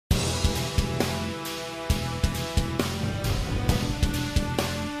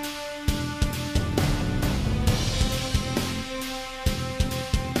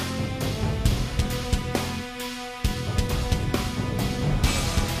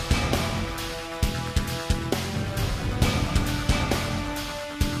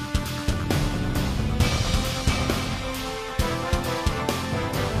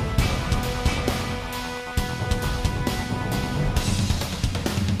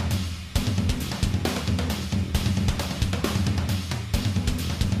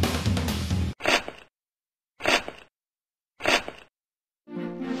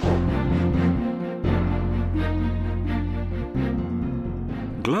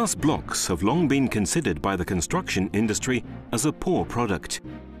Glass blocks have long been considered by the construction industry as a poor product,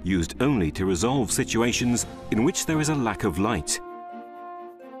 used only to resolve situations in which there is a lack of light.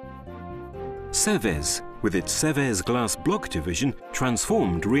 Seves, with its Seves glass block division,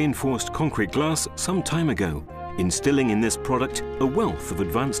 transformed reinforced concrete glass some time ago, instilling in this product a wealth of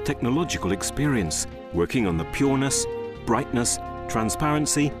advanced technological experience, working on the pureness, brightness,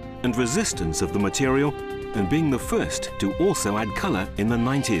 transparency and resistance of the material, and being the first to also add colour in the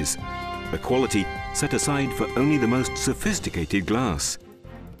 90s, a quality set aside for only the most sophisticated glass.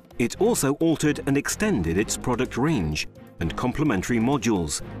 It also altered and extended its product range and complementary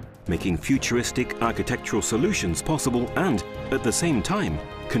modules, making futuristic architectural solutions possible and, at the same time,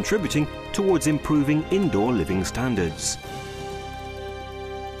 contributing towards improving indoor living standards.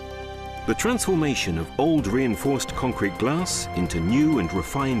 The transformation of old reinforced concrete glass into new and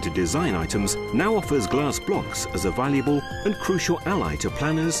refined design items now offers glass blocks as a valuable and crucial ally to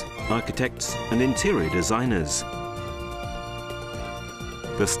planners, architects and interior designers.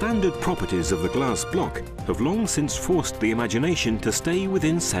 The standard properties of the glass block have long since forced the imagination to stay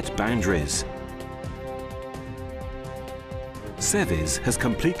within set boundaries. Seves has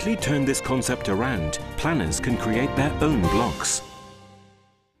completely turned this concept around. Planners can create their own blocks.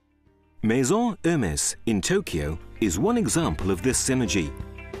 Maison Hermès in Tokyo is one example of this synergy.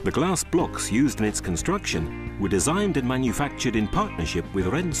 The glass blocks used in its construction were designed and manufactured in partnership with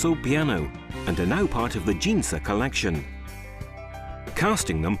Renzo Piano and are now part of the Ginza collection.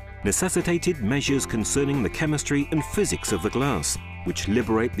 Casting them necessitated measures concerning the chemistry and physics of the glass, which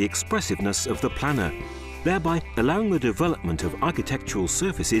liberate the expressiveness of the planner, thereby allowing the development of architectural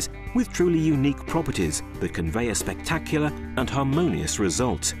surfaces with truly unique properties that convey a spectacular and harmonious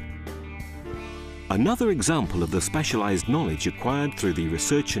result. Another example of the specialized knowledge acquired through the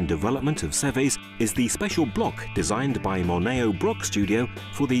research and development of Seves is the special block designed by Moneo Brock Studio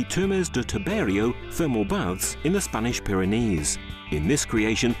for the Termes de Tiberio thermal baths in the Spanish Pyrenees. In this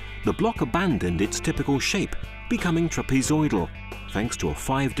creation, the block abandoned its typical shape, becoming trapezoidal, thanks to a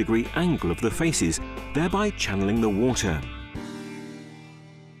 5-degree angle of the faces, thereby channeling the water.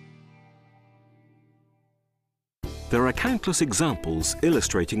 There are countless examples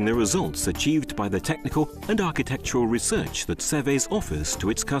illustrating the results achieved by the technical and architectural research that Seves offers to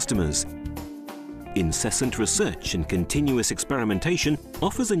its customers. Incessant research and continuous experimentation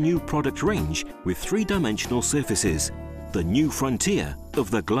offers a new product range with 3-dimensional surfaces, the new frontier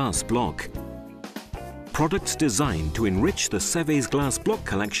of the glass block. Products designed to enrich the Seves glass block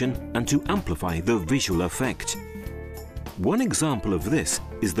collection and to amplify the visual effect. One example of this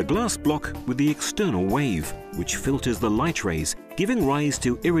is the glass block with the external wave, which filters the light rays, giving rise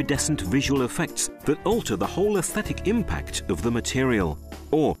to iridescent visual effects that alter the whole aesthetic impact of the material,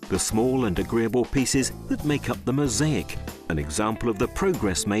 or the small and agreeable pieces that make up the mosaic, an example of the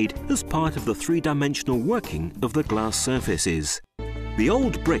progress made as part of the 3-dimensional working of the glass surfaces. The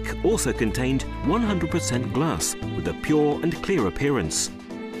old brick also contained 100% glass with a pure and clear appearance.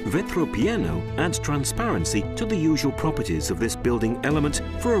 Vetro pieno adds transparency to the usual properties of this building element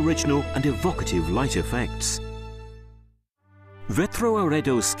for original and evocative light effects. Vetro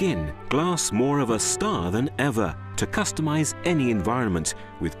Aredo skin glass more of a star than ever to customize any environment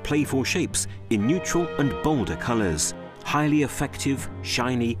with playful shapes in neutral and bolder colors, highly effective,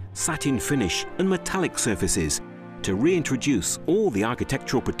 shiny, satin finish and metallic surfaces to reintroduce all the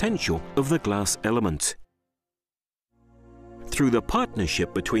architectural potential of the glass element. Through the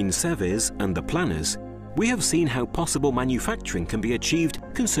partnership between Seves and the planners, we have seen how possible manufacturing can be achieved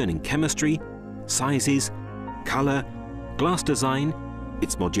concerning chemistry, sizes, colour, glass design,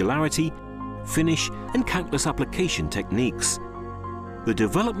 its modularity, finish and countless application techniques. The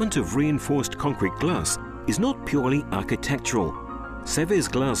development of reinforced concrete glass is not purely architectural. Seves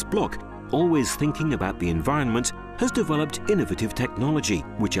glass block, always thinking about the environment, has developed innovative technology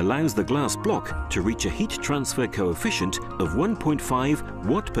which allows the glass block to reach a heat transfer coefficient of 1.5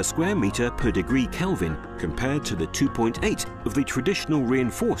 watt per square meter per degree Kelvin compared to the 2.8 of the traditional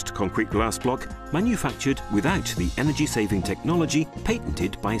reinforced concrete glass block manufactured without the energy-saving technology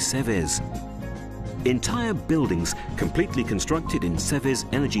patented by Seves. Entire buildings completely constructed in Seves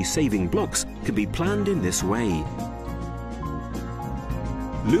energy-saving blocks can be planned in this way.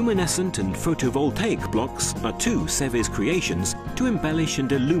 Luminescent and photovoltaic blocks are 2 Seves creations to embellish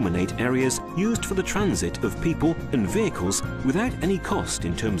and illuminate areas used for the transit of people and vehicles without any cost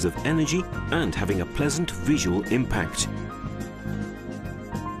in terms of energy and having a pleasant visual impact.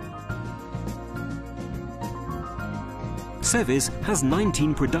 Seves has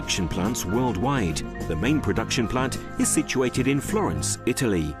 19 production plants worldwide. The main production plant is situated in Florence,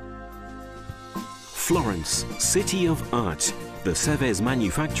 Italy. Florence, city of art. The Seves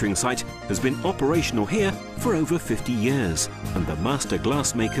manufacturing site has been operational here for over 50 years, and the master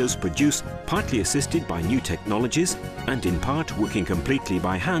glassmakers produce, partly assisted by new technologies and in part working completely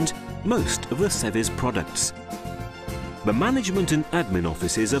by hand, most of the Seves products. The management and admin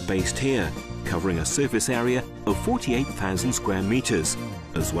offices are based here, covering a surface area of 48,000 square meters,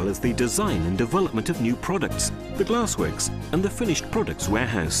 as well as the design and development of new products, the glassworks and the finished products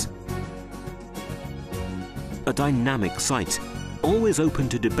warehouse. A dynamic site, always open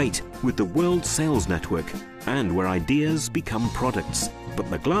to debate with the world sales network and where ideas become products. But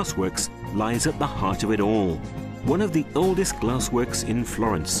the glassworks lies at the heart of it all. One of the oldest glassworks in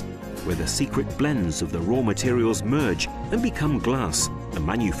Florence, where the secret blends of the raw materials merge and become glass, a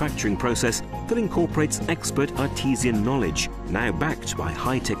manufacturing process that incorporates expert artisan knowledge, now backed by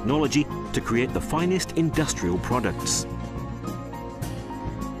high technology to create the finest industrial products.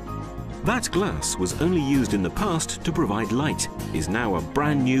 That glass was only used in the past to provide light, is now a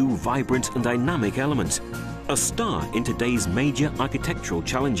brand new, vibrant and dynamic element, a star in today's major architectural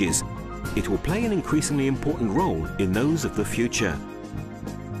challenges. It will play an increasingly important role in those of the future.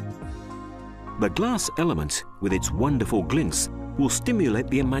 The glass element, with its wonderful glints, will stimulate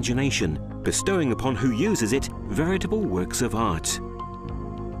the imagination, bestowing upon who uses it veritable works of art.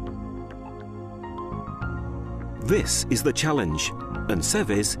 This is the challenge, and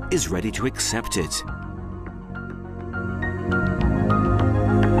Seves is ready to accept it.